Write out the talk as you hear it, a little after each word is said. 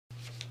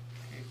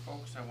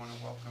folks, I want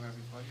to welcome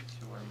everybody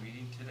to our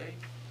meeting today.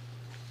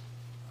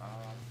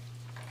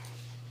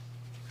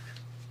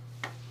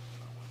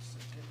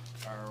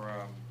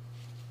 Our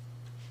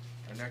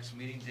next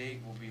meeting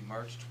date will be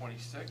March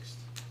 26th.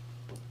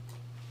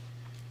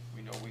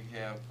 We know we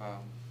have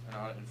an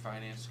audit and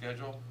finance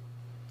schedule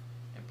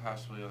and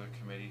possibly other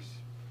committees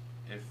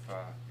if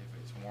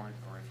it's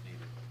warranted or if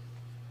needed.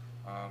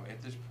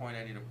 At this point,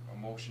 I need a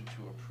motion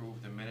to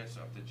approve the minutes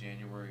of the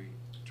January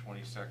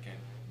 22nd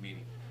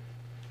meeting.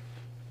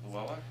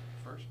 Luella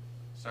first,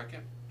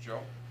 second,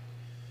 Joe.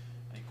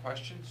 Any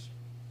questions?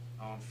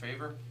 All in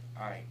favor?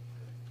 Aye.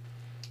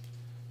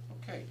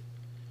 Okay.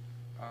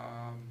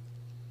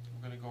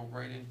 We're going to go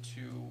right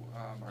into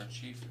our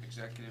Chief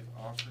Executive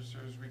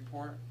Officer's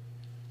report.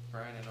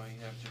 Brian, I know you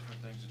have different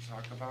things to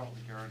talk about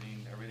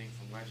regarding everything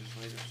from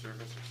legislative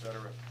service, etc.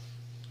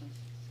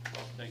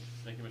 Well, thank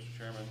you, Mr.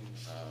 Chairman.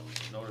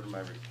 As noted in my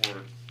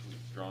report,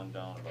 we've drawn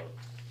down about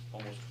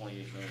almost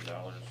 $28 million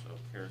of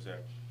CARES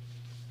Act.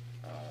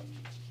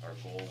 Our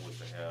goal was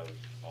to have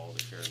all the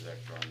CARES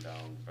Act drawn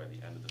down by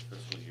the end of the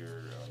fiscal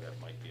year. That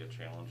might be a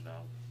challenge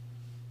now,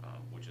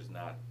 which is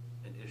not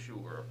an issue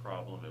or a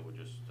problem. It would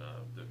just,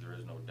 there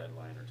is no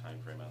deadline or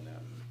time frame on that,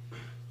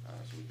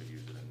 so we could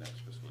use it in next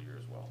fiscal year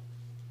as well.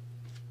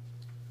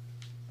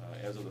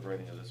 As of the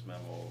writing of this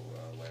memo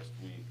last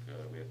week,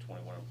 we had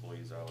 21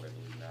 employees out. I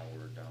believe now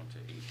we're down to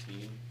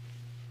 18,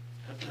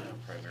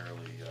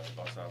 primarily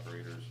bus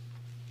operators.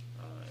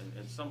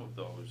 And some of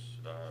those,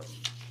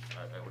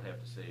 I would have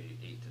to say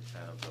 8 to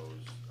 10 of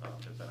those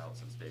have been out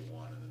since day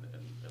one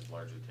and have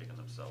largely taken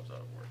themselves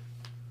out of work,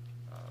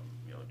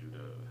 due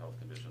to health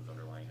conditions,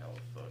 underlying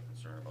health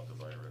concern about the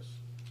virus.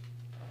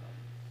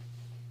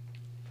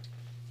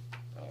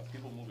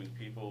 People Moving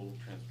People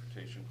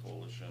Transportation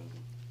Coalition,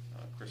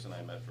 Chris and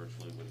I met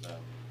virtually with them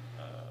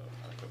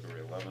on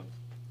February 11th.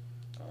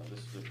 This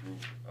is a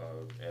group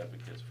of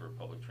advocates for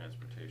public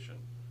transportation.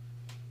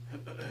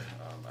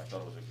 I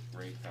thought it was a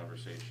great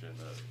conversation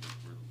that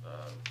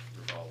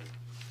revolved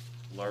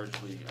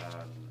largely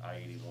on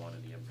I-81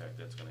 and the impact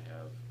that's going to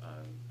have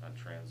on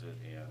transit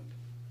and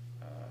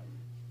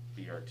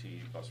BRT,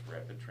 Bus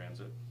Rapid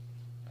Transit.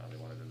 They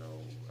wanted to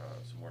know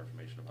some more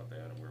information about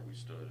that and where we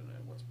stood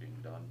and what's being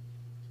done.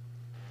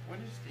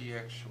 When is the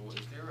actual,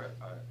 is there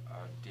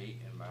a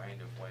date in mind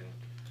of when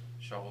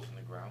shovel's in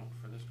the ground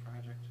for this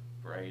project?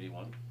 For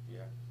I-81?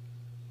 Yeah.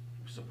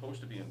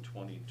 Supposed to be in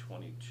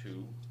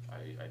 2022.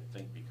 I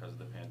think because of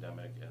the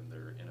pandemic and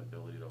their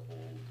inability to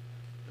hold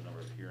the number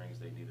of hearings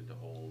they needed to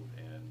hold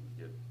and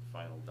get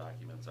final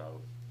documents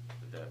out,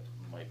 that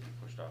might be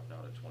pushed off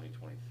now to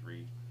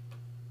 2023.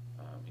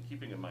 And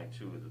keeping in mind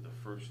too that the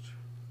first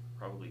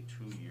probably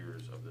 2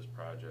 years of this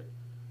project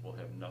will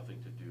have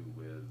nothing to do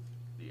with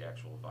the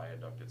actual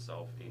viaduct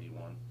itself,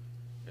 81.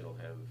 It'll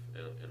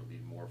be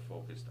more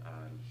focused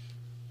on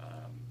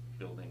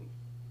building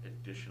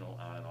additional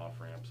on and off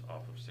ramps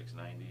off of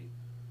 690,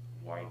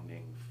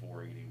 widening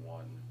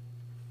 481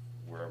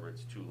 wherever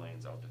it's 2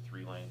 lanes out to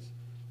 3 lanes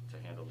to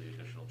handle the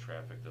additional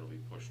traffic that'll be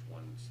pushed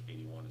once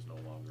 81 is no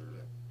longer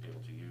able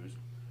to use.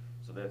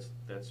 So that's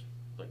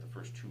like the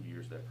first 2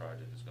 years of that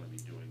project is going to be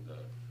doing the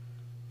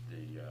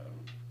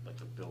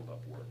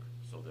build-up work,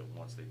 so that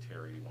once they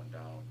tear 81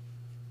 down,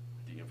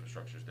 the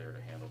infrastructure's there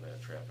to handle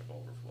that traffic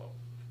overflow.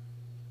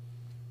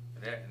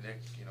 And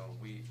that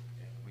we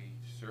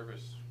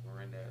service,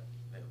 we're in that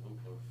loop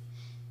of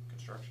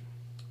construction.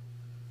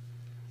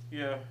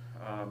 Yeah,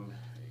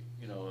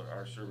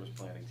 our service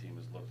planning team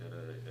has looked at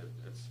it.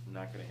 It's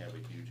not going to have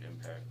a huge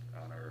impact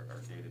on our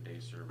day-to-day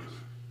service.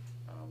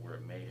 Where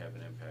it may have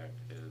an impact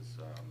is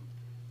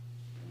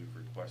we've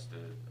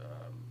requested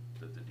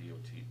that the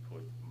DOT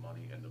put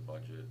money in the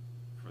budget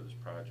for this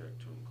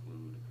project to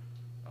include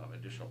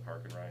additional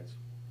parking rides,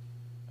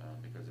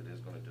 because it is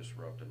going to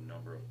disrupt a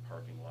number of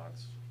parking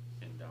lots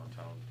in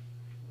downtown.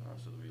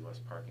 So there'll be less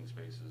parking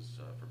spaces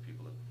for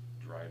people to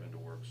drive into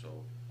work.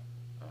 So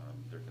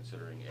they're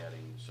considering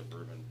adding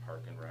suburban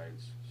parking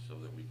rides so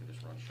that we can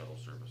just run shuttle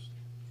service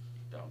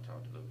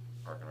downtown to the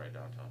parking ride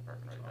downtown,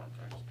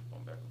 just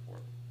going back and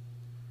forth.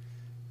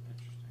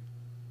 Interesting.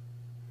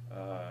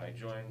 I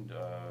joined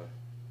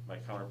my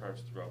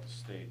counterparts throughout the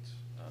state,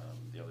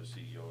 the other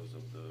CEOs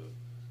of the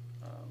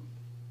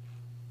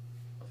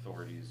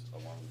authorities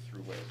along the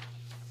thruway.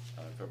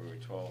 February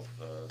 12th,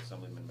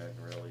 Assemblyman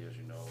Magnarelli, as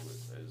you know,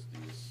 is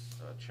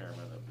the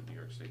chairman of the New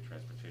York State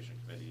Transportation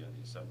Committee on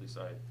the Assembly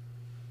side.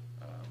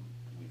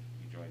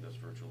 He joined us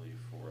virtually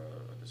for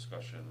a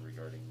discussion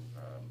regarding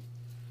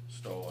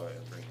STOA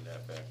and bringing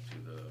that back to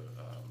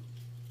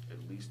at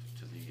least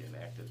to the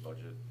enacted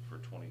budget for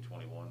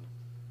 2021,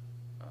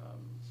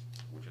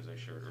 which, as I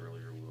shared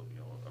earlier, will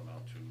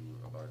amount to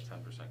about a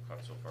 10%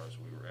 cut so far. So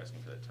we were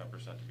asking for that 10%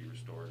 to be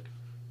restored,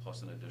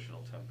 plus an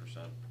additional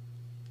 10%.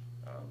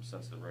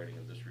 Since the writing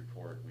of this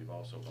report, we've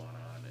also gone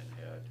on and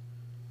had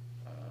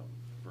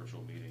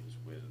virtual meetings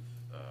with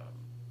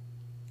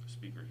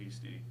Speaker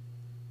Heastie,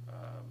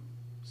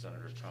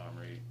 Senator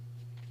Comrie,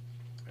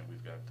 and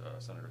we've got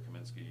Senator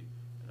Kaminsky,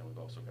 and then we've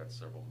also got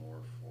several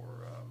more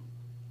for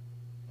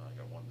I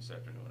got one this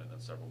afternoon and then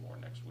several more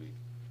next week.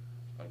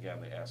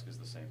 Again, the ask is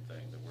the same thing,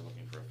 that we're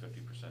looking for a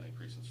 50%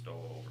 increase in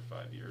STOA over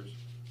 5 years.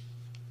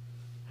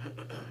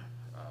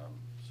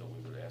 So we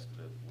would ask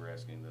that, we're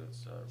asking that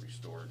it's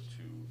restored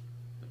to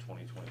the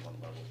 2021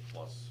 level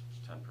plus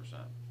 10%.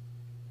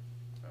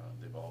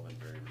 They've all been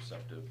very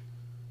receptive.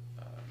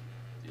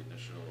 The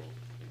initial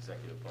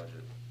executive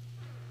budget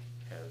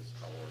has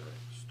our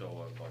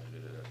STOA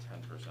budgeted at a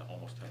 10%,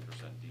 almost 10%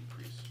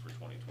 decrease for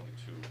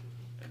 2022,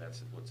 and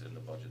that's what's in the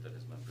budget that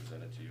has been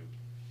presented to you.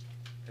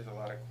 There's a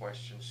lot of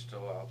questions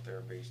still out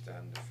there based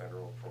on the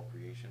federal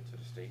appropriation to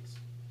the states.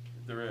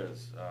 There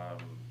is.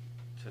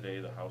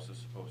 Today, the House is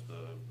supposed to,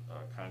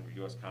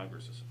 U.S.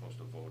 Congress is supposed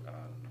to vote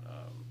on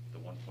the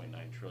 $1.9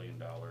 trillion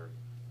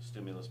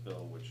stimulus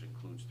bill, which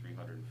includes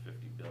 $350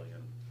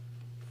 billion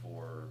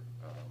for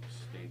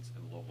states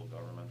and local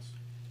governments.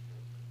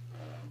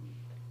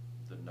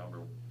 The number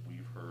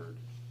we've heard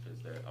is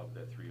that of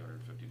that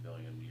 $350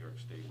 billion, New York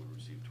State would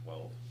receive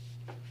 12.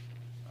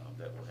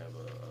 That will have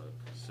a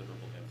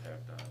considerable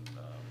impact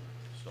on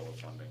STOA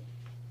funding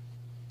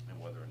and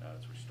whether or not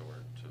it's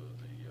restored to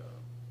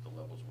the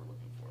levels we're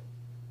looking for.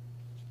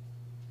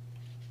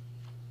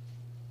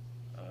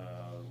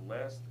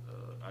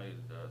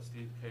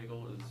 Steve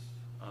Cagle is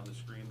on the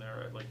screen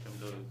there. I'd like him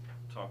to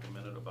talk a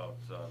minute about,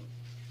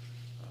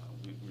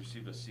 we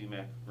received a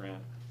CMAQ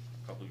grant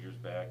a couple of years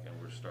back, and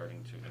we're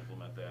starting to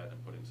implement that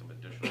and putting some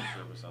additional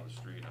service on the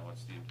street. I want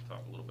Steve to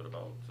talk a little bit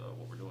about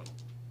what we're doing.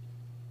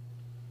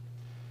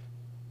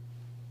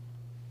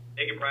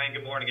 Thank you, Brian.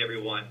 Good morning,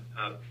 everyone.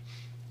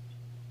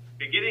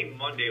 Beginning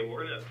Monday,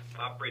 we're going to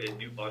operate a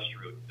new bus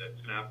route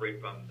that's going to operate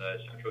from the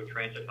Central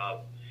Transit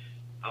Hub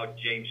out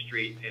James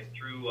Street and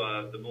through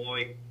the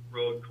Moy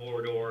Road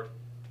corridor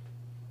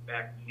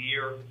back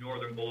near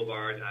Northern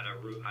Boulevard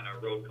on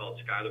a road called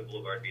Schuyler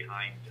Boulevard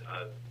behind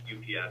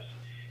UPS,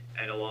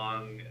 and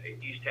along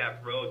East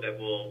Taft Road that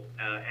will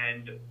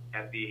end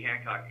at the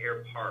Hancock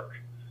Air Park,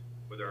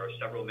 where there are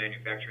several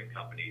manufacturing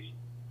companies.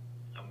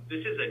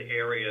 This is an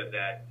area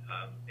that,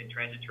 in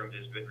transit terms,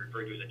 has been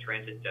referred to as a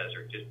transit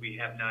desert. Just we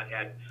have not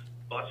had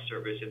bus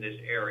service in this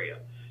area.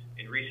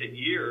 In recent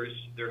years,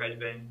 there has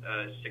been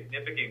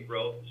significant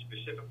growth,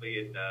 specifically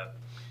in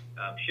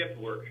shift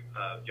work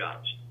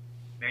jobs,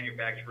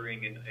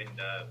 manufacturing and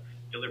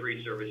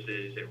delivery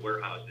services and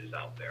warehouses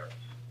out there.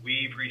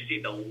 We've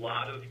received a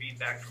lot of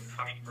feedback from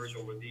customers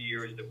over the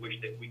years that wish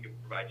that we could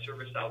provide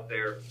service out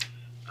there.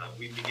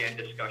 We began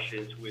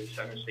discussions with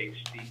Center State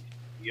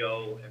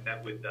CEO and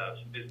met with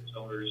some business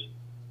owners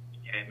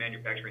and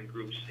manufacturing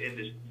groups in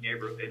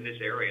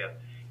this area.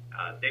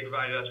 They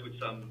provided us with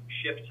some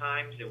shift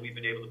times, and we've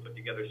been able to put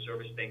together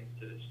service thanks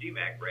to the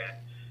CMAQ grant,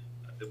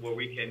 where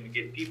we can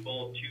get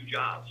people to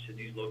jobs in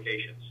these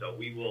locations. So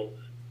we will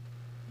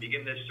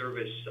begin this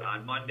service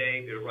on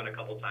Monday. It'll run a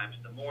couple times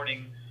in the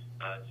morning,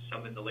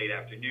 some in the late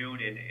afternoon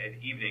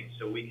and evening,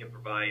 so we can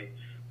provide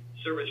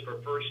service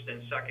for first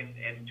and second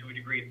and, to a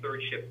degree,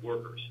 third shift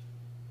workers.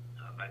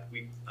 I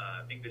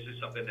think this is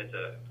something that's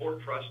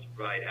important for us to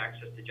provide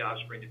access to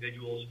jobs for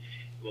individuals.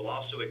 We'll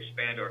also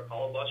expand our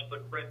call bus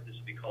footprint. This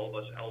will be call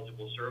bus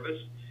eligible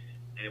service,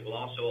 and it will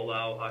also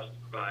allow us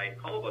to provide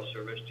call bus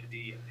service to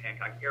the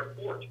Hancock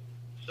Airport.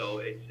 So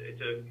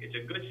it's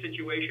a good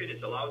situation.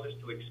 It allows us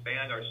to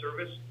expand our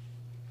service,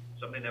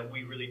 something that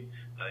we really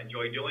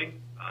enjoy doing,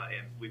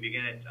 and we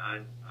begin it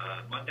on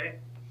Monday,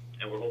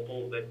 and we're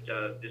hopeful that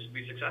this will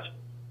be successful.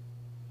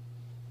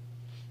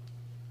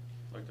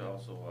 I'd like to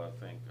also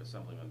thank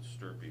Assemblyman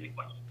Sturpey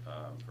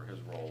for his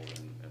role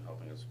in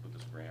helping us with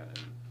this grant,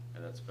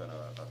 and that's been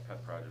a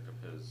pet project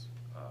of his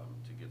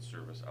to get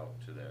service out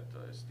to that,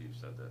 as Steve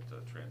said,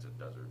 that transit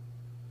desert,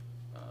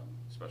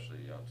 especially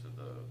out to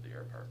the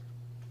air park.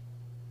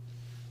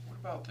 What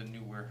about the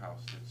new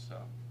warehouse that's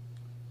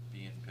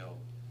being built?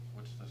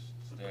 What's the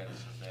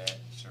status of that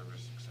and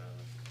service, et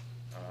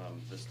cetera?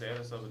 The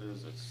status of it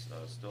is it's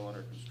still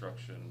under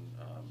construction.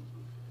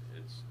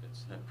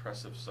 It's an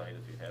impressive site.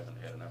 If you haven't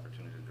had an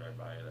opportunity to drive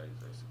by it, I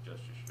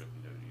suggest you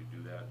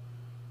do that.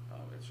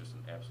 It's just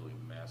an absolutely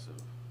massive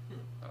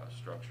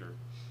structure.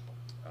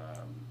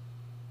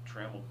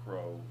 Trammell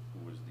Crow,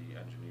 who was the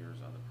engineers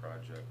on the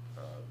project,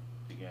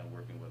 began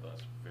working with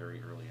us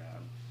very early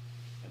on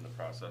in the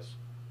process,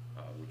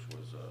 which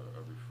was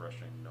a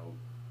refreshing note.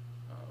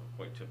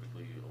 Quite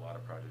typically, a lot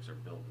of projects are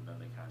built and then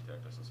they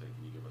contact us and say,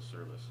 "Can you give us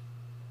service?"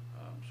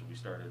 So we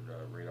started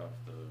right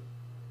at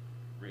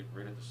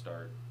the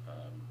start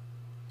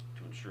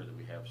to ensure that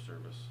we have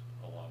service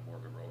along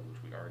Morgan Road,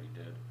 which we already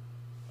did.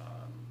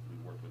 We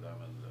worked with them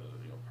in the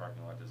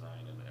parking lot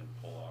design and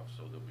pull off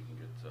so that we can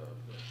get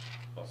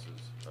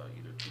buses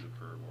either to the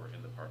curb or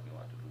in the parking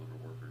lot to deliver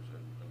workers,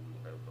 and we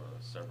will have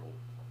several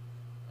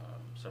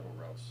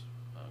routes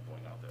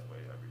going out that way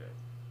every day.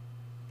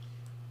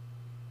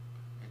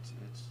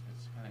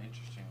 It's kind of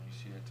interesting when you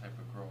see that type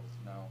of growth.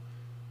 Now,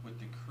 with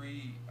the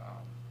Cree,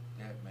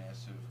 that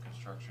massive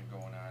construction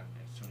going on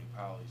in SUNY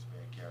Poly's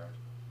backyard,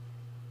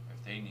 if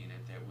they need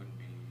it, that wouldn't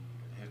be.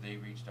 Have they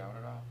reached out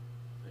at all?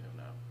 They have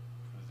not.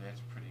 Because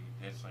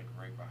that's like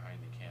right behind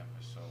the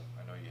campus, so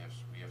I know we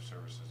have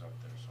services up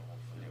there, so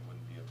hopefully it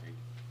wouldn't be a big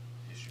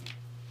issue.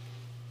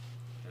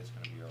 That's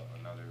gonna be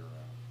another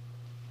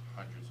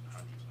hundreds and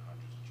hundreds and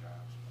hundreds of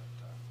jobs, but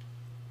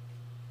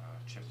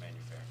chip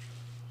manufacturer,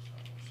 so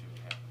we'll see what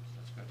happens.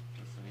 That's good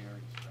for the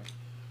area, right?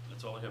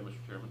 That's all I have, Mr.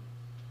 Chairman.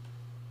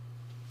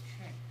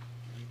 Okay,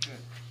 very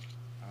good.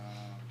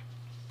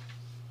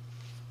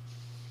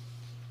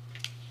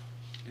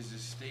 Is the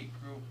state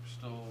group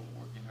still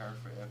working hard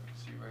for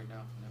advocacy right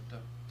now, NIPTA?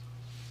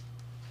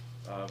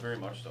 Very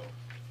much so.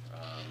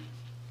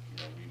 You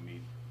know, we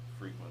meet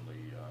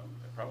frequently,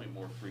 probably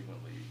more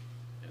frequently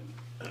in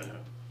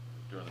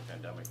during the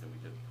pandemic than we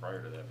did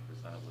prior to that,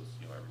 because then it was,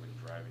 you know, everybody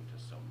driving to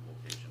some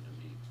location to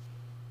meet.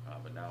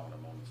 But now, on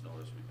a moment's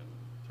notice, we can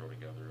throw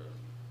together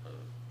a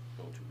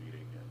go-to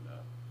meeting, and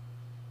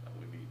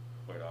we meet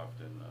quite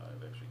often.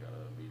 I've actually got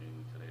a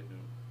meeting today at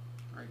noon.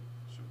 Great,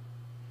 super.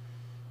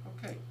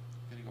 Okay,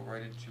 gonna go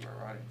right into our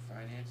audit and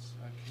finance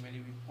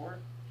committee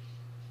report.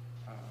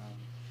 I'm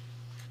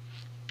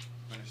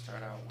gonna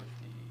start out with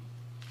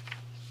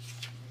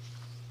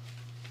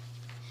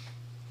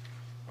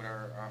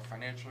our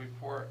financial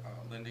report.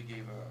 Linda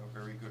gave a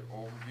very good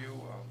overview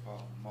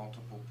of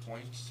multiple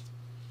points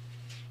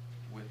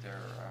with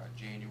their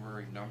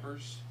January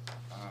numbers.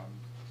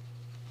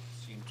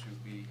 Seem to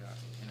be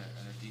in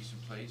a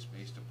decent place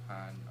based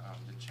upon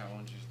the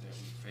challenges that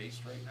we face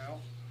right now.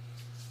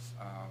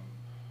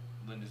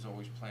 Linda's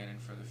always planning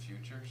for the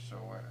future, so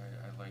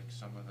I like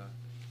some of the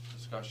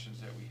discussions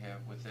that we have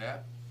with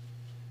that.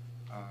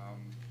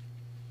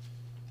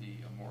 The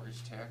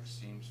mortgage tax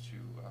seems to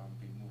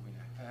be moving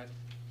ahead.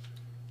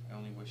 I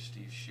only wish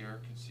Steve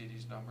Scher can see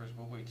these numbers.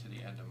 We'll wait till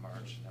the end of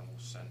March and then we'll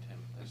send him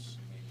this,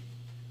 and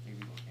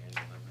maybe we'll hand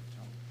deliver it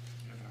to him.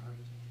 You haven't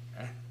heard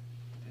it?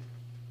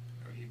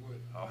 No, he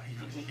would. Oh, he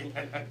would.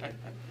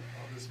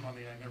 All this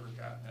money I never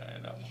got.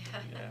 I know,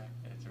 yeah,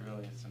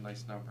 it's a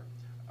nice number.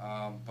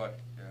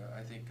 But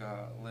I think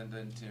Linda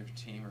and her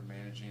team are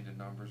managing the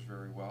numbers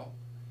very well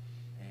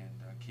and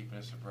keeping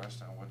us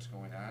abreast on what's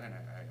going on, and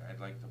I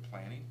like the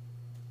planning.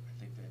 I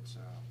think that's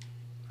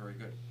very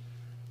good.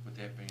 With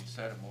that being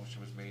said, a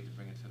motion was made to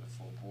bring it to the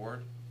full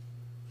board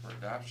for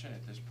adoption.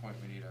 At this point,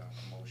 we need a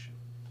motion.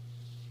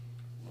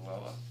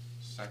 Luella,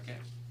 second.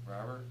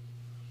 Robert,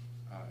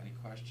 any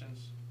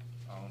questions?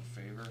 All in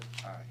favor?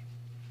 Aye.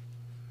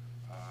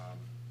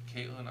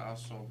 Caitlin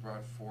also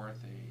brought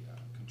forth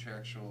a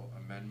contractual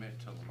amendment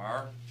to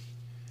Lamar,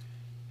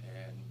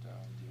 and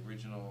the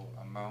original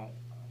amount,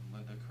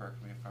 Linda,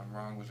 correct me if I'm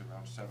wrong, was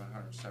around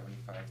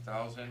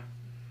 $775,000.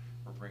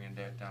 We're bringing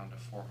that down to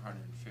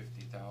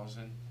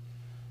 $450,000.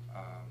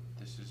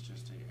 This is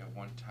just a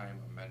one-time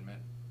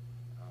amendment,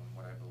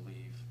 what I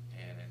believe,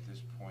 and at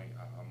this point,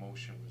 a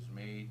motion was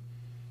made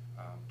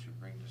to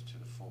bring this to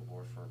the full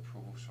board for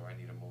approval, so I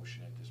need a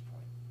motion at this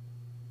point.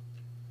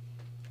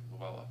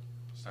 Luella,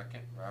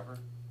 second. Robert,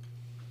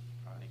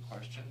 any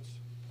questions?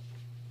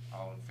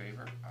 All in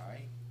favor?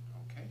 Aye.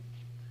 Okay.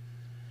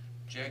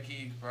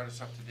 Jackie brought us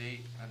up to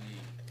date on the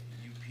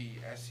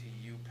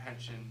UPSEU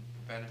pension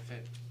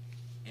benefit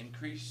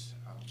increase.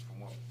 From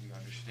what we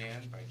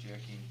understand by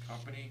Jackie and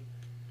Company,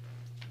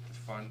 the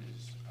fund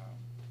is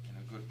in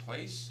a good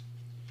place,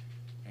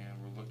 and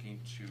we're looking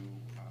to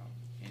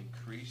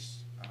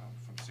increase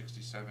from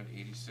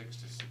 $67.86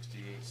 to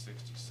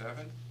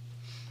 $68.67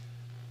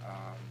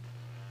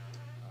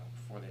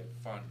 for that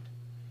fund,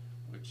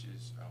 which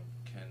is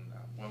can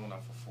well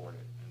enough afford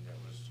it, and that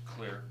was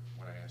clear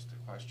when I asked the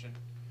question.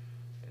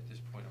 At this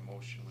point, a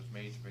motion was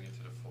made to bring it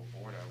to the full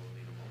board. I will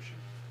need a motion.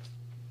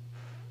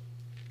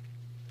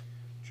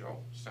 Joe,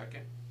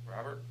 second.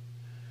 Robert,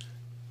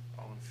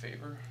 all in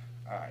favor?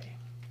 Aye.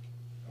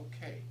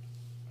 Okay.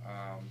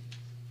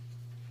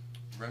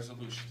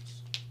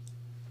 Resolutions.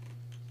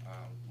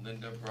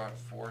 Linda brought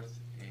forth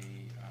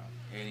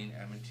adding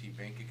M&T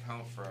bank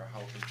account for our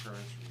health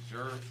insurance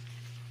reserve.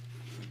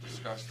 We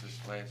discussed this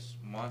last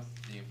month,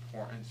 the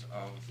importance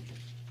of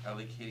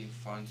allocating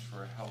funds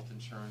for a health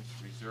insurance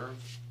reserve.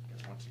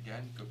 And once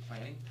again, good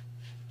planning.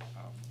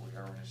 We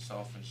are in a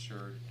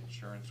self-insured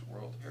insurance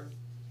world here.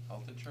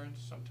 Health insurance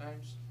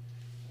sometimes,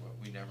 well,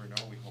 we never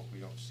know, we hope we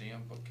don't see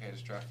them, but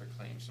catastrophic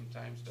claims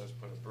sometimes does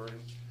put a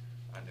burden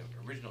on the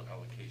original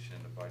allocation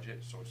in the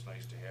budget, so it's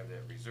nice to have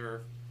that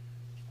reserve.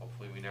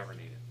 Hopefully we never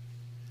need it.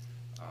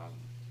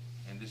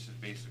 And this is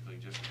basically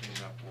just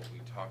cleaning up what we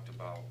talked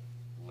about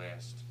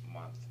last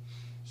month.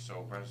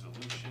 So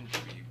resolution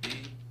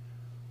 3B,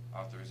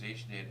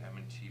 authorization to add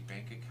M&T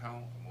bank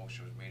account. A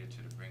motion was made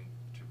to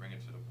bring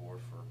it to the board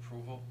for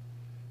approval.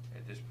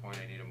 At this point,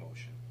 I need a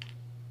motion.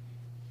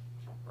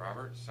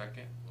 Robert,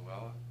 second.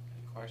 Luella,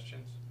 any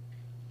questions?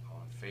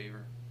 All in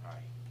favor?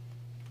 Aye.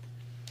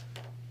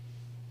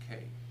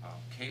 Okay,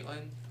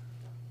 Caitlin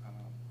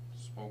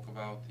spoke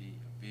about the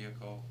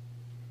vehicle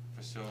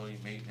facility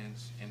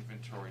maintenance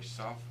inventory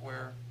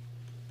software.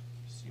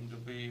 Seemed to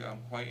be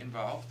quite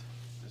involved,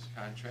 this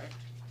contract.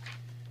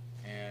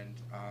 And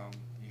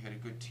you had a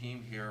good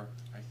team here,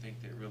 I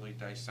think, that really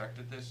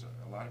dissected this,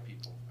 a lot of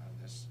people on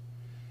this.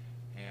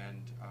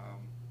 And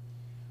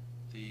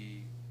The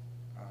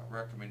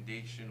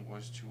recommendation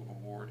was to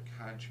award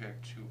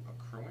contract to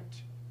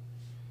Accruent,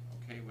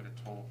 okay, with a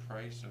total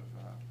price of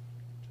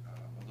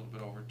a little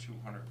bit over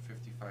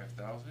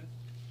 $255,000.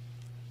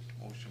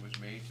 Motion was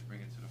made to bring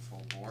it to the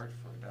full board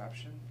for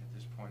adoption. At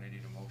this point, I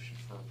need a motion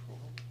for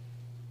approval.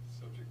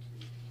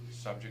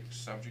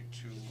 Subject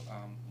to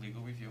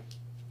legal review.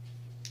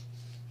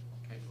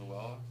 Okay,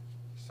 Luella,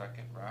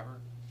 second,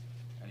 Robert.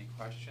 Any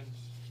questions?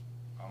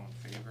 All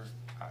in favor?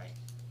 Aye.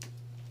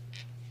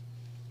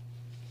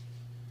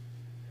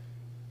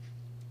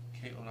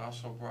 Caitlin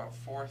also brought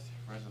forth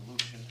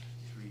Resolution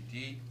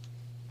 3D,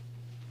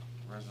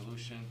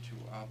 resolution to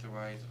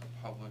authorize a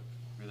public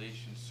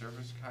relations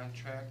service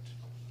contract.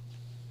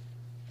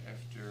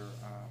 After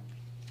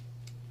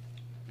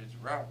bids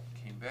were out,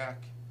 came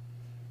back.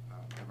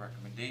 The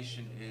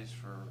recommendation is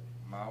for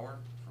Mauer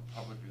for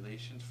public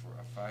relations for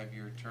a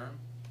 5-year term,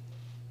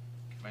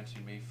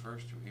 commencing May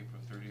 1st through April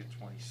 30th,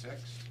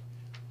 26.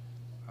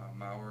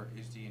 Mauer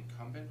is the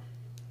incumbent.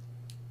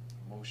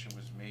 A motion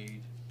was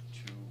made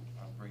to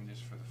bring this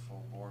for the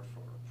full board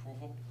for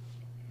approval.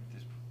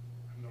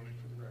 I'm noting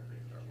for the record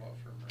that our law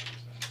firm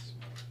represents.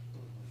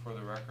 For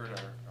the record,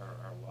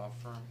 our law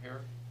firm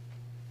here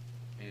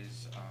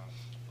is,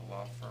 the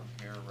law firm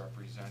here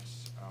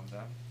represents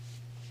them.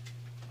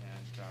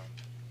 And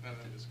None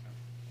of this kind.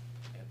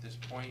 at this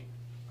point,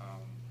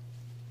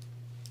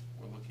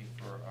 we're looking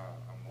for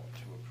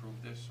to approve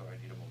this, so I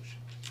need a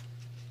motion.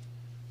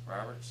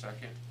 Robert,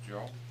 second.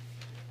 Joe,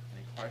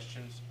 any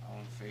questions? All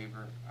in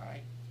favor?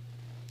 Aye.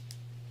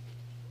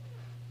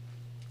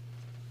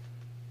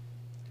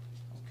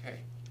 Okay.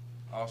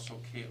 Also,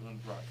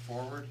 Caitlin brought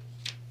forward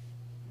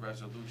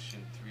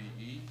Resolution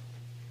 3E,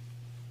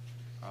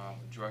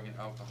 drug and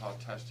alcohol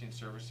testing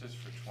services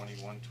for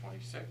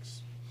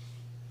 21-26.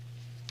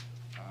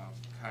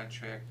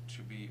 Contract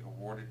to be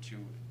awarded to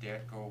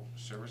DATCO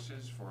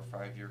Services for a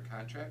 5-year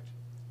contract.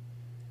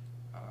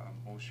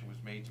 Motion was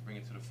made to bring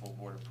it to the full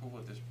board approval.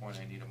 At this point,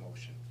 I need a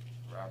motion.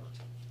 Robert.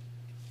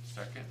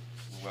 Second.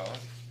 Luella.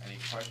 Any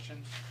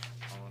questions?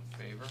 All in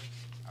favor?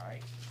 Aye.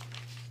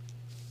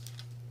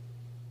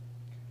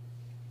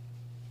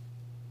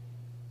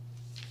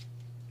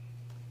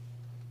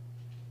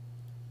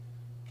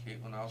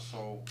 Caitlin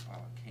also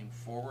came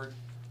forward.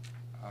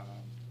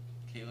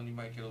 Caitlin, you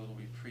might get a little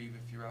reprieve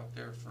if you're out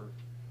there for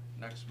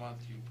next month.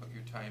 You put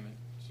your time in,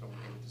 so we'll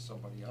give it to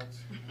somebody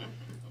else.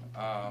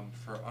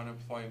 For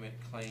unemployment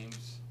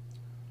claims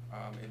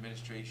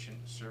administration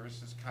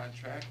services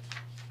contract,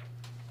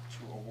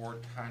 to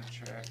award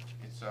contract.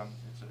 It's a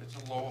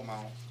low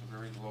amount, it's a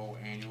very low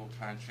annual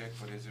contract,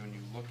 but as when you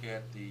look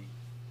at the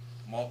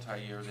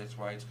multi-year, that's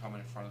why it's coming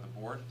in front of the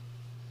board.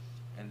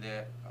 And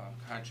that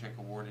contract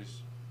award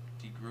is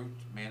DeGroot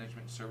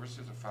Management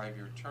Services, a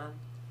 5-year term.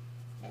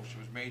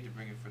 Motion was made to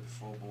bring it for the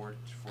full board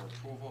for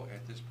approval.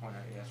 At this point,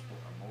 I ask for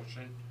a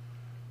motion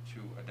to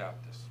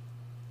adopt this.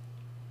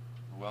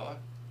 Luella,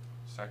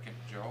 second.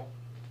 Joe,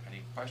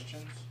 any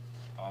questions?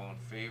 All in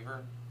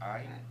favor?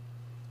 Aye.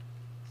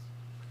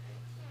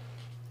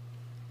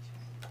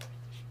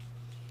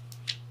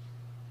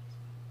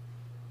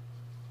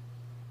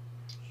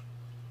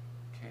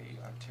 Okay,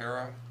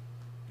 Tara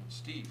and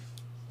Steve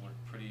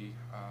worked pretty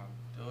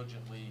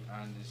diligently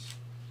on this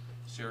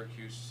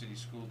Syracuse City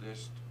School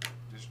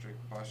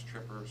District Bus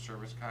Tripper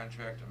Service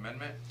Contract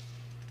Amendment.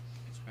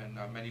 It's been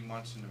many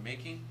months in the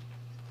making.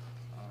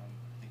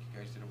 I think you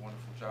guys did a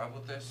wonderful job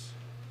with this.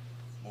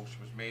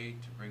 Motion was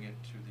made to bring it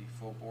to the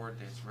full board.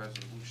 That's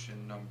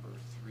resolution number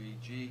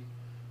 3G.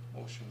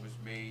 Motion was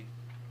made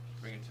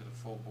to bring it to the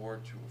full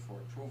board for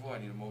approval. I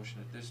need a motion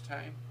at this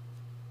time.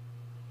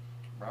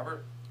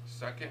 Robert,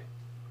 second.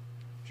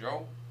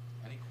 Joe,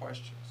 any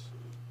questions?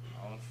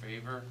 All in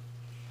favor?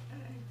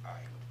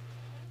 Aye.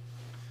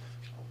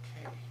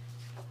 Okay.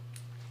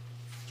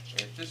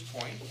 At this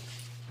point,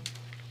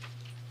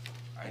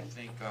 I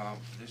think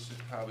this is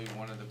probably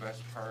one of the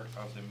best part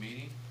of the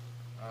meeting,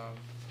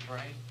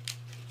 Brian.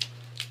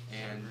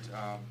 And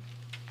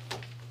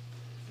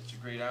it's a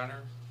great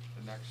honor.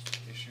 The next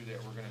issue that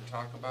we're going to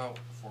talk about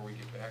before we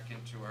get back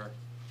into our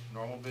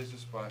normal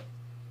business, but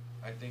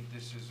I think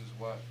this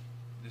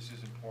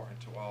is important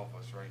to all of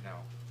us right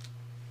now.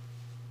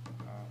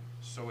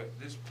 So at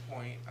this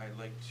point, I'd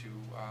like to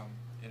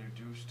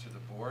introduce to the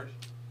board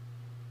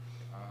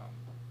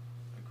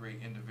a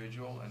great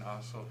individual and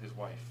also his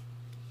wife.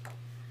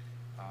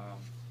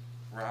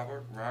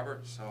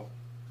 Robert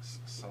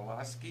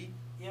Salaski.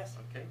 Yes.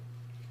 Okay.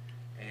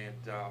 And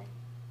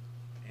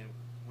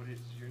what is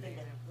your name?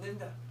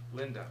 Linda.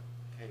 Linda.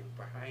 Okay.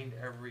 Behind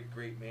every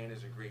great man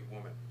is a great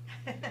woman.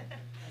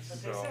 That's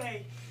what they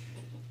say.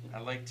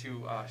 I'd like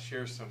to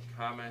share some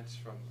comments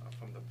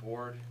from the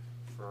board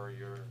for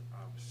your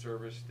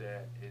service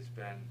that has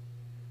been,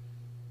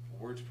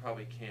 words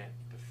probably can't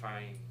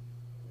define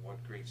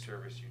what great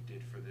service you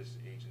did for this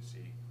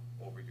agency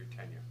over your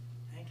tenure.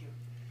 Thank you.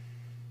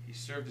 He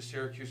served the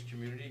Syracuse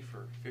community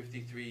for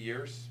 53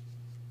 years.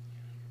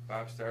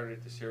 Bob started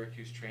at the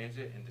Syracuse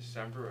Transit in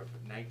December of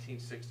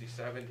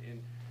 1967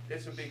 in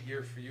it's a big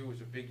year for you, it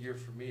was a big year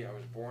for me, I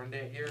was born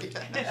that year, so we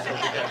got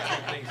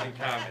two things in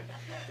common.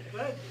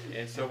 Good.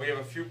 And so we have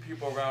a few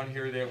people around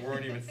here that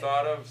weren't even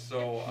thought of,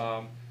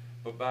 so,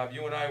 but Bob,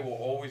 you and I will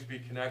always be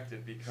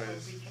connected, because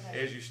Always be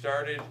connected. as you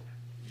started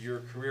your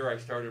career, I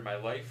started my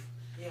life.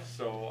 Yes.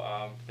 So,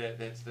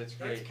 that's That's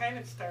great. kind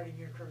of starting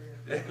your career.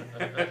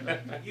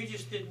 You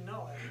just didn't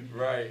know it.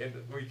 Right, and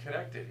we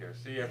connected here,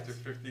 see, after Yes.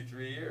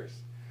 53 years.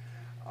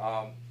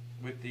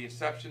 With the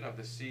inception of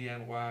the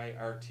CNY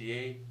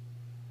RTA,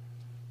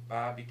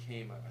 Bob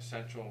became a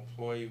central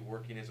employee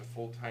working as a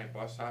full-time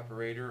bus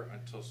operator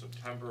until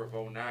September of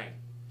 '09.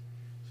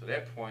 So at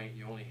that point,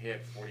 you only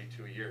had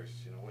 42 years.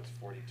 You know, what's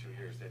 42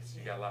 years? That's,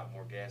 you got a lot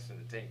more gas in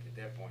the tank at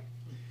that point.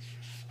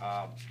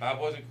 Bob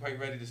wasn't quite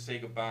ready to say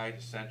goodbye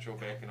to Central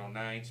back in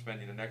 '09,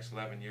 spending the next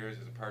 11 years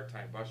as a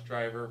part-time bus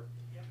driver.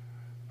 Yep.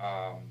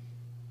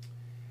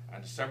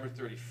 On December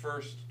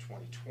 31st,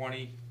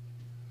 2020,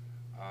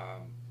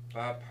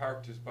 Bob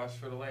parked his bus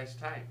for the last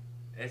time.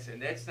 And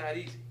that's not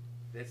easy.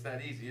 That's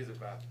not easy, is it,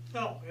 Bob?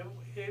 No,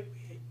 it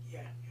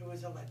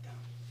was a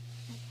letdown.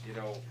 You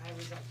know, I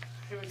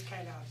was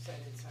kind of upset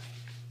inside.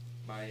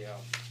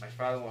 my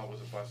father-in-law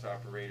was a bus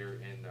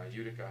operator in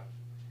Utica,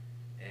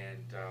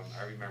 and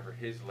I remember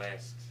his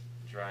last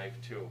drive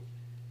too.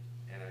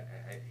 And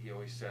he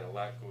always said a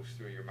lot goes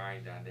through your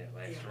mind on that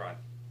last Yeah. run.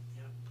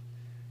 Yep.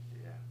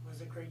 Yeah. It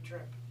was a great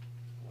trip.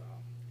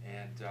 Well,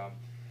 and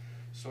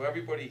so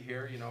everybody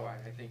here, you know,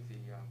 I think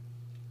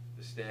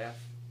the staff,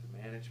 the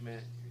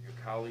management, your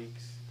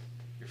colleagues,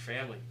 your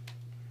family,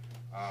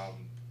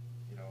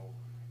 you know,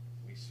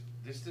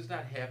 this does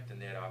not happen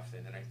that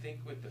often, and I think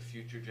with the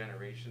future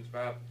generations,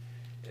 Bob,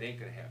 it ain't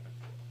gonna happen.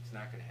 It's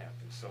not gonna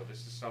happen. So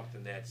this is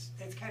something that's.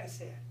 It's kind of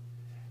sad.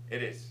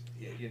 It is.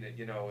 Yeah.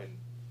 You know, and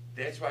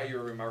that's why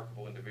you're a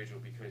remarkable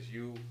individual, because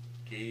you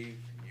gave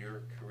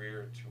your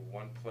career to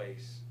one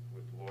place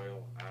with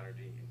loyal,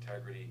 honesty,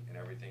 integrity, and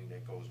everything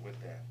that goes with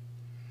that.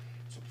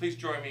 So please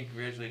join me in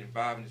congratulating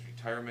Bob on his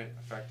retirement,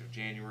 effective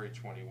January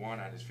 21,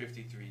 on his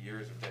 53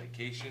 years of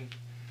dedication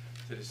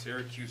to the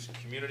Syracuse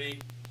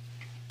community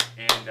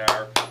and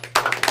our.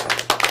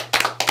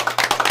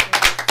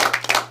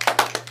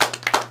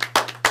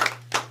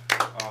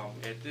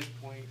 At this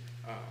point,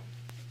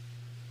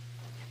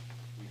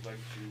 we'd like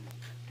to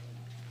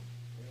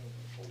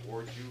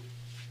award you.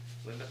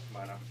 Linda,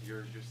 come on up.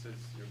 You're just as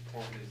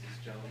important as this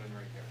gentleman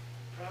right here.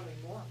 Probably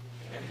more.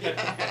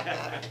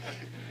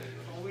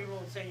 Well, we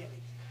won't say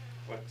anything.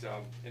 But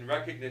in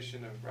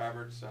recognition of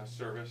Robert's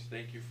service,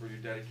 thank you for your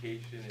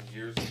dedication and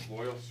years of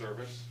loyal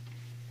service.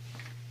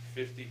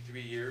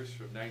 53 years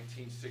from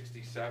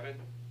 1967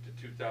 to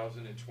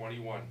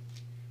 2021.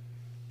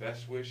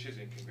 Best wishes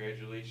and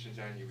congratulations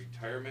on your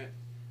retirement.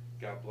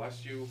 God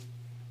bless you,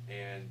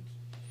 and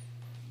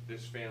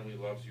this family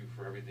loves you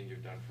for everything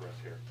you've done for us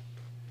here.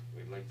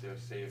 We'd like to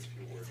say a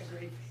few words. It's a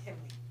great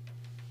family.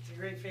 It's a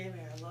great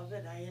family. I love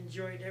it. I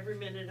enjoyed every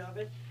minute of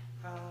it.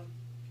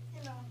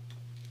 You know,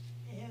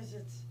 it has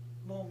its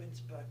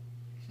moments, but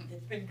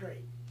it's been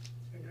great.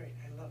 It's been great.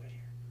 I love it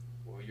here.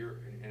 Well, you're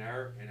in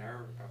our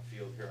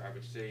field here. I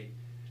would say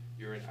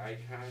you're an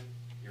icon.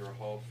 You're a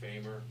Hall of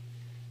Famer,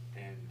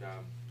 and you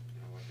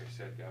know, like I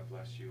said, God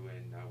bless you,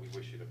 and we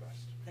wish you the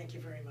best. Thank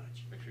you very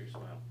much. Make sure you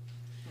smile.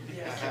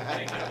 Yes.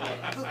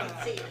 Who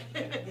can see it?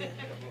 Yeah.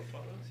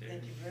 Here.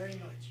 Thank you very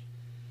much.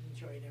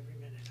 Enjoyed every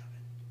minute of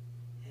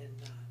it.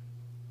 And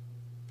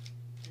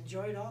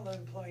enjoyed all the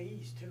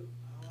employees too,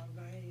 all of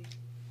my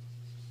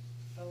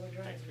fellow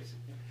drivers.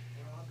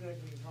 We're all good.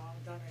 We've all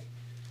done it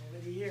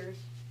over the years.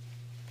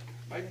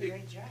 My Did a big,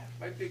 great job.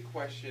 my big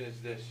question is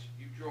this: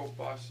 you drove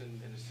bus in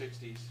the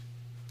 '60s,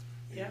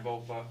 and Yeah. you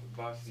drove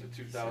bus in the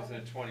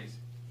 2020s.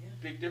 Yeah.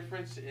 Big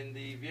difference in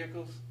the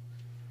vehicles?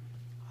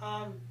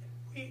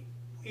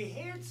 We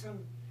had some,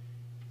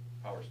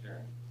 Power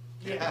steering.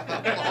 yeah.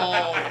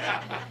 Oh.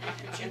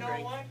 But you know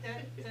what,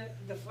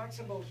 the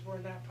flexibles were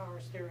not power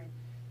steering,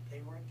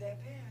 they weren't that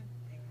bad,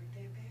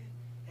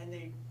 and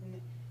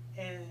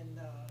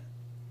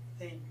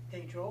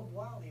they drove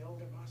well, the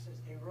older buses,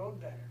 they rode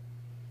better,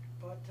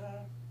 but,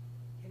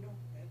 you know,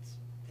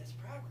 that's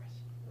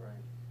progress.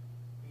 Right.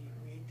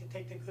 We need to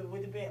take the good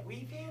with the bad,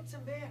 we've had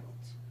some bad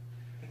ones.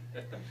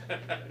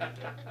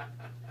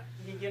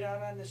 You get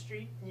out on the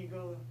street and you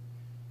go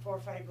 4 or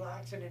 5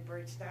 blocks and it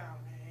breaks down.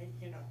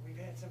 You know, we've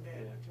had some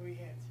bad ones. We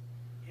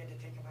had to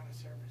take them out of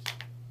service.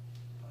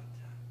 But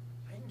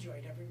I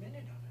enjoyed every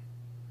minute of it.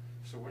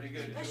 So what are you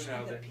gonna do now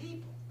Especially the that?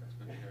 people. That's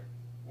good to hear.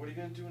 What are you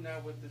gonna do now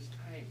with this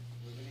time?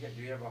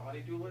 Do you have a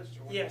honey-do list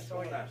or what's Yes, oh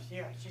going on? yes,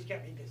 yeah, she's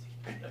got me busy.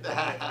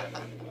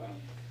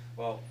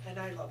 Well, And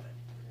I love it.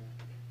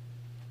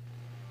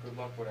 good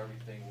luck with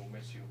everything. We'll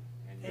miss you.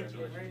 And Thank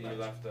you very much. You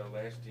left a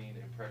lasting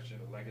impression,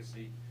 a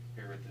legacy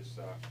here at this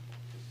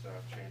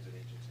transit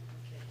agency.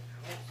 Okay,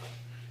 I hope so.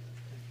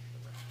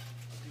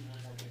 I'll do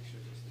one more picture,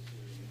 just the two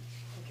of you.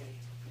 Okay.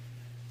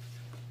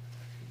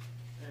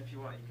 And if you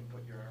want, you can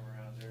put your arm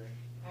around her.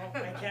 Oh,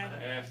 I can?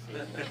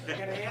 Absolutely. I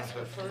gotta ask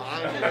her first.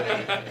 Fine. Okay,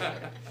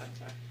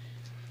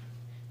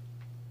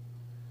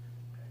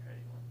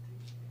 ready, 1, 2,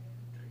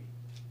 and 3.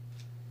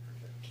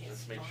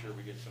 let's make sure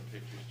we get some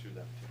pictures to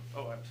them too.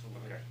 Oh,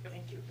 absolutely. Okay. Yep.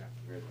 Thank you. Yeah.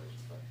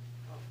 Congratulations, bud.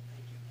 Oh,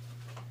 thank you.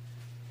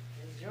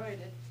 Enjoyed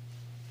it.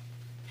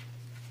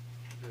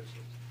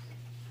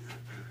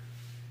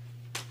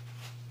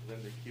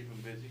 Linda, keep them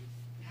busy.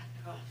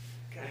 Oh,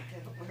 God,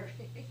 Don't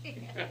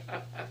worry.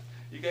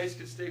 You guys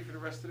can stay for the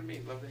rest of the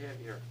meeting, love to have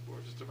you here,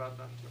 we're just about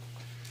done.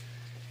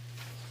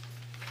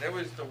 That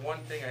was the one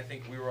thing I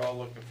think we were all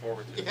looking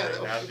forward to, Yeah,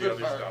 that was not the the good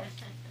other part. stuff,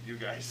 you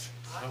guys.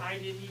 I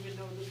didn't even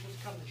know this was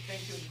coming.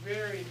 Thank you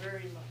very,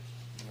 very much.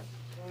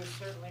 It was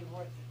certainly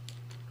worth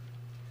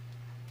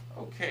it.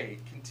 Okay,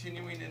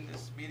 continuing in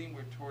this meeting,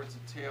 we're towards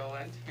the tail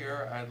end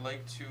here. I'd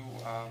like to,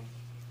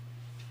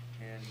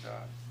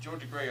 Joe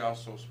DeGray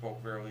also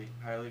spoke very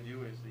highly of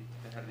you as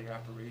the head of the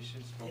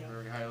operations, spoke Yeah.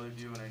 very highly of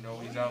you, and I know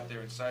he's out there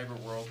in cyber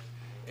world.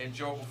 And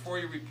Joe, before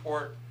you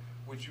report,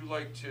 would you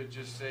like to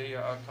just say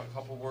a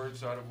couple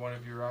words out of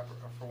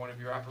for one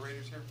of your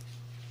operators here?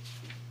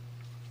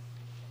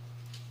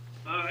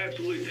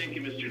 Absolutely. Thank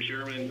you, Mr.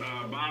 Chairman.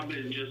 Bob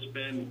has just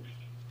been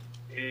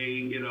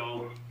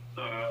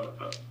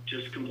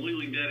just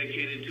completely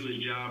dedicated to his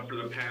job for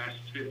the past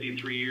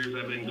 53 years.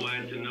 I've been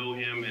glad to know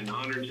him and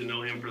honored to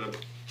know him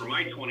for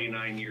my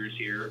 29 years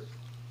here.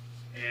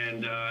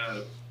 And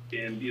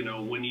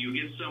when you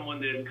get someone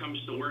that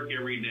comes to work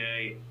every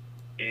day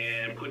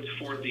and puts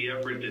forth the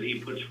effort that he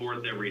puts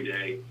forth every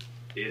day,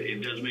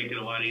 it does make it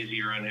a lot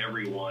easier on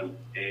everyone,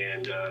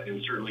 and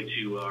certainly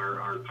to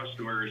our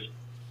customers,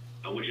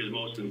 which is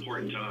most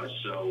important to us.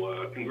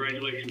 So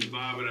congratulations,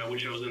 Bob, and I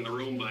wish I was in the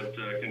room, but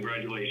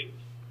congratulations.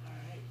 All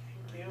right,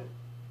 thank you.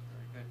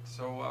 Very good.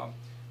 So,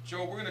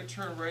 Joe, we're gonna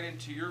turn right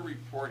into your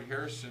report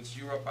here, since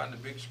you're up on the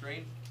big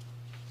screen.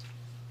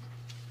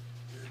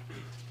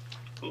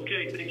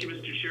 Okay, thank you,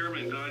 Mr.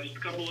 Chairman. Just a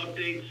couple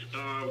updates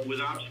with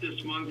ops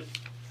this month.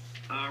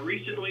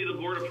 Recently, the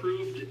board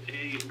approved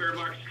a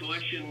farebox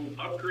collection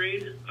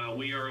upgrade.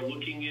 We are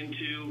looking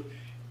into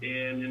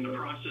and in the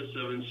process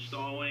of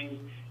installing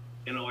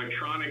an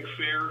electronic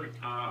fare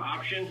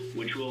option,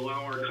 which will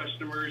allow our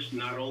customers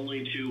not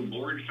only to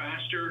board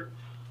faster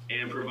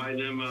and provide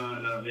them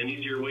an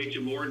easier way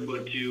to board,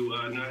 but to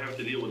not have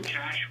to deal with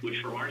cash, which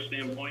from our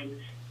standpoint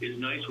is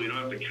nice. We don't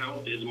have to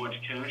count as much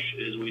cash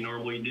as we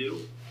normally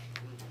do.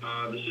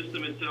 The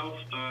system itself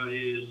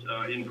is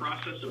in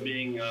process of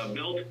being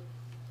built.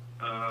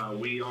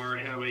 We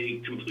have a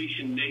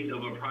completion date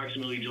of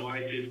approximately July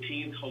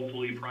 15th,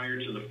 hopefully prior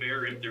to the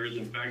fair, if there is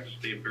in fact a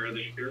state fair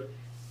this year.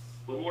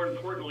 But more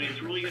importantly,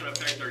 it's really going to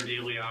affect our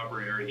daily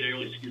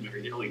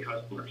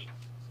customers.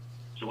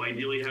 So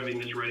ideally having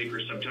this ready for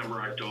September,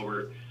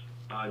 October,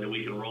 that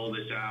we can roll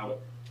this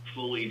out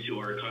fully to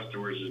our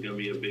customers is going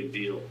to be a big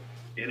deal.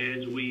 And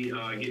as we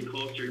get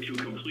closer to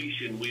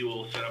completion, we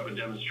will set up a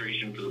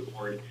demonstration for the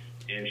board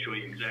and show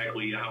you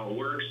exactly how it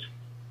works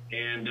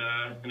and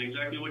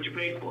exactly what you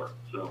paid for.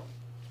 So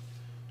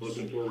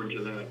looking forward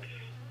to that.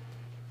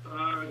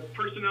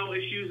 Personnel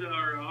issues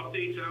are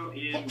updates out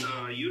in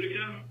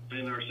Utica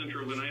in our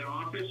Central Veneta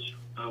office.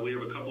 We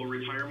have a couple of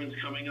retirements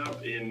coming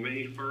up in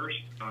May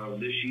 1st of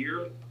this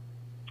year.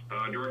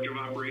 Director of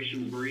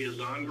Operations Maria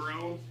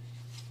Zongrone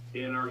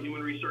and our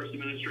Human Resource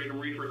Administrator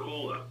Marie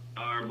Fricola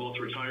are both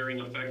retiring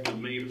effective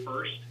May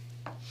 1st.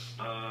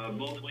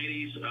 Both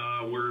ladies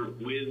were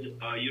with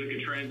Utica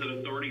Transit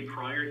Authority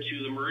prior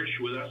to the merge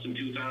with us in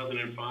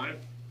 2005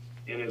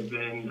 and have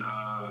been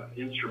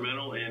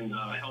instrumental in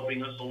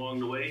helping us along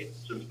the way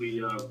since we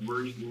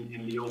merged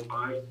in the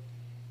 05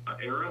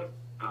 era.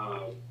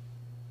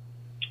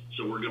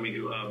 So we're going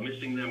to be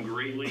missing them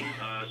greatly,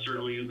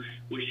 certainly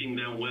wishing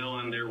them well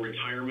on their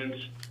retirements.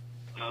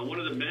 One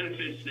of the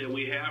benefits that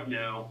we have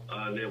now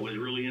that was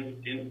really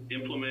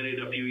implemented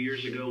a few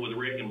years ago with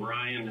Rick and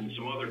Brian and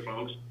some other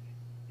folks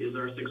is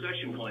our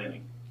succession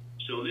planning.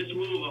 So this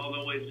move,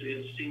 although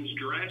it seems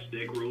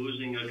drastic, we're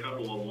losing a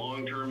couple of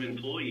long-term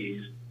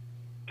employees.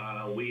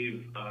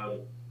 We've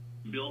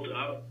built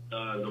up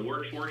the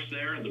workforce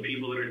there. The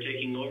people that are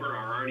taking over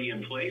are already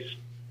in place.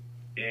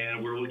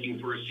 And we're looking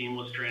for a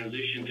seamless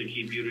transition to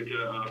keep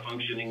Utica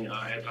functioning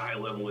at the high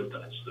level it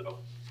does. So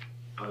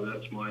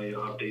that's my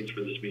updates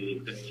for this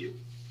meeting. Thank you.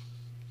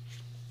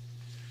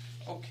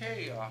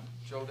 Okay,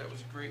 Joe, that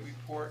was a great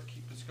report.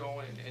 Keep us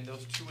going. And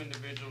those two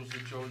individuals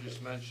that Joe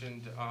just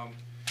mentioned,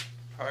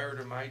 prior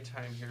to my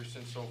time here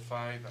since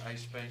 05, I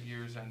spent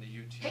years on the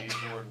UTA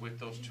board with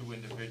those two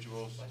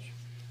individuals.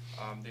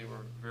 They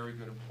were very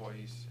good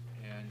employees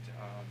and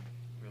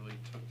really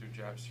took their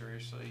job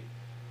seriously,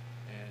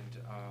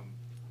 and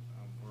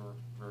were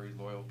very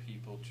loyal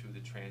people to the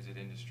transit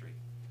industry.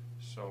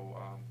 So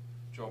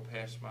Joe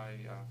passed my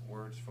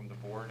words from the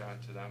board on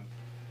to them,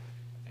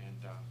 and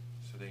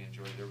so they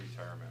enjoy their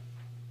retirement.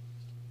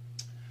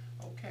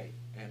 Okay,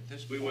 at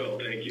this point. We will,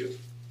 thank you.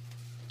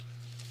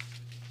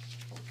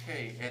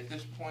 Okay, at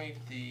this point,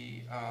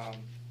 the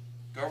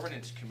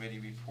governance committee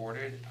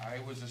reported. I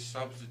was a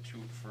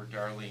substitute for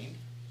Darlene,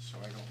 so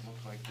I don't look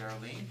like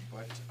Darlene,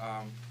 but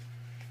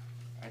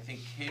I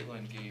think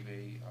Caitlin gave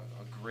a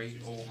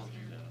great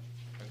overview.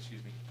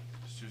 Excuse me,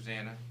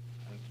 Susanna,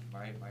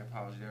 my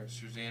apologies there.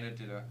 Susanna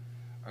did a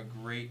a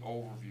great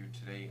overview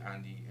today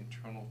on the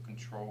internal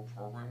control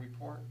program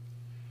report.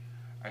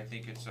 I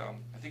think it's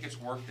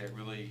work that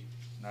really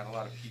not a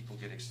lot of people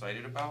get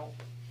excited about.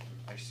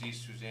 I see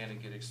Susanna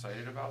get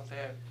excited about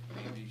that.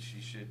 Maybe she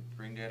should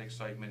bring that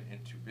excitement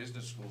into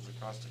business schools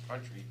across the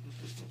country,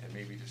 and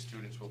maybe the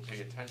students will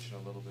pay attention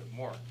a little bit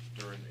more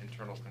during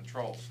internal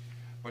controls.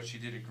 But she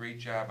did a great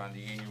job on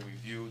the annual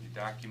review, the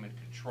document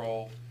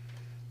control,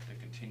 the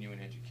continuing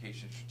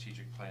education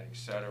strategic plan,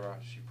 etc.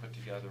 She put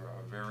together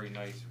a very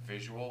nice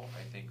visual.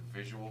 I think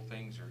visual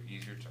things are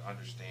easier to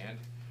understand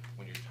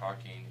when you're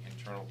talking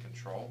internal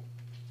control.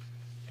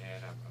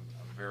 And I'm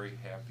very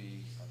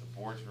happy, the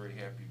board's very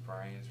happy,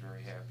 Brian's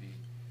very happy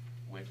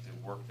with the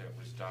work that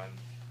was done.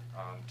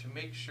 To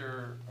make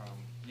sure,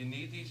 you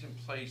need these in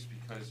place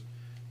because,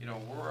 you know,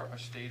 we're a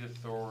state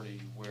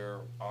authority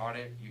where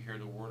audit, you hear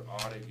the word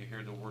audit, you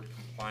hear the word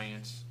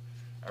compliance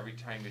every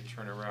time you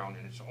turn around,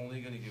 and it's only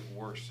gonna get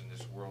worse in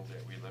this world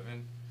that we live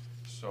in.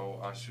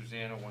 So,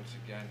 Susanna, once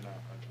again,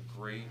 a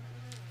great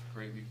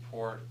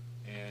report,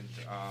 and,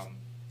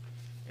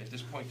 at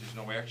this point, there's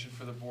no action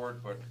for the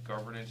board, but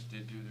governance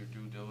did do their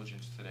due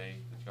diligence today,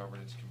 the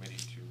governance committee,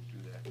 to do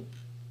that.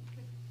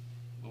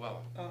 Luella?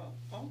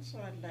 Also,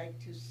 I'd like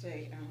to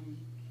say,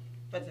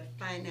 for the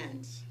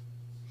finance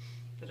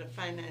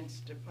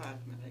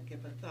department, I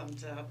give a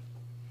thumbs up.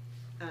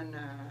 And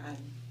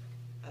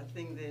I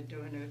think they're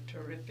doing a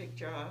terrific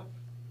job.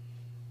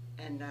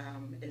 And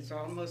it's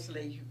almost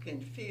like you can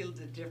feel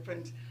the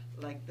difference,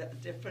 like the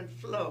different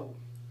flow,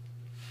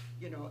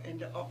 you know, in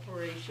the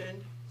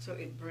operation. So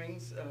it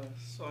brings a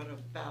sort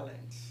of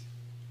balance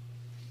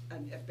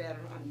and a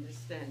better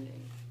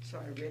understanding. So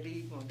I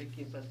really want to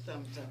give a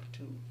thumbs up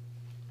to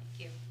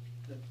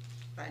the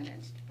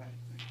finance department.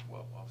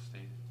 Well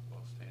stated,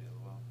 well.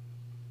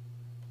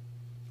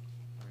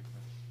 Very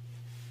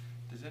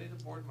good. Does any of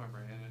the board member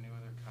have any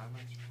other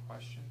comments or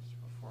questions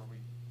before we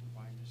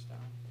wind this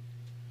down?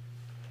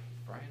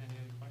 Brian, any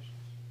other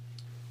questions?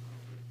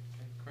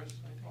 Okay, Chris,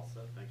 anything? All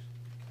set, thanks.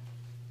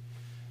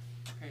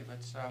 Okay,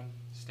 let's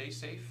stay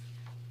safe,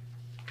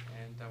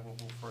 and we'll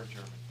move for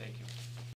adjournment. Thank you.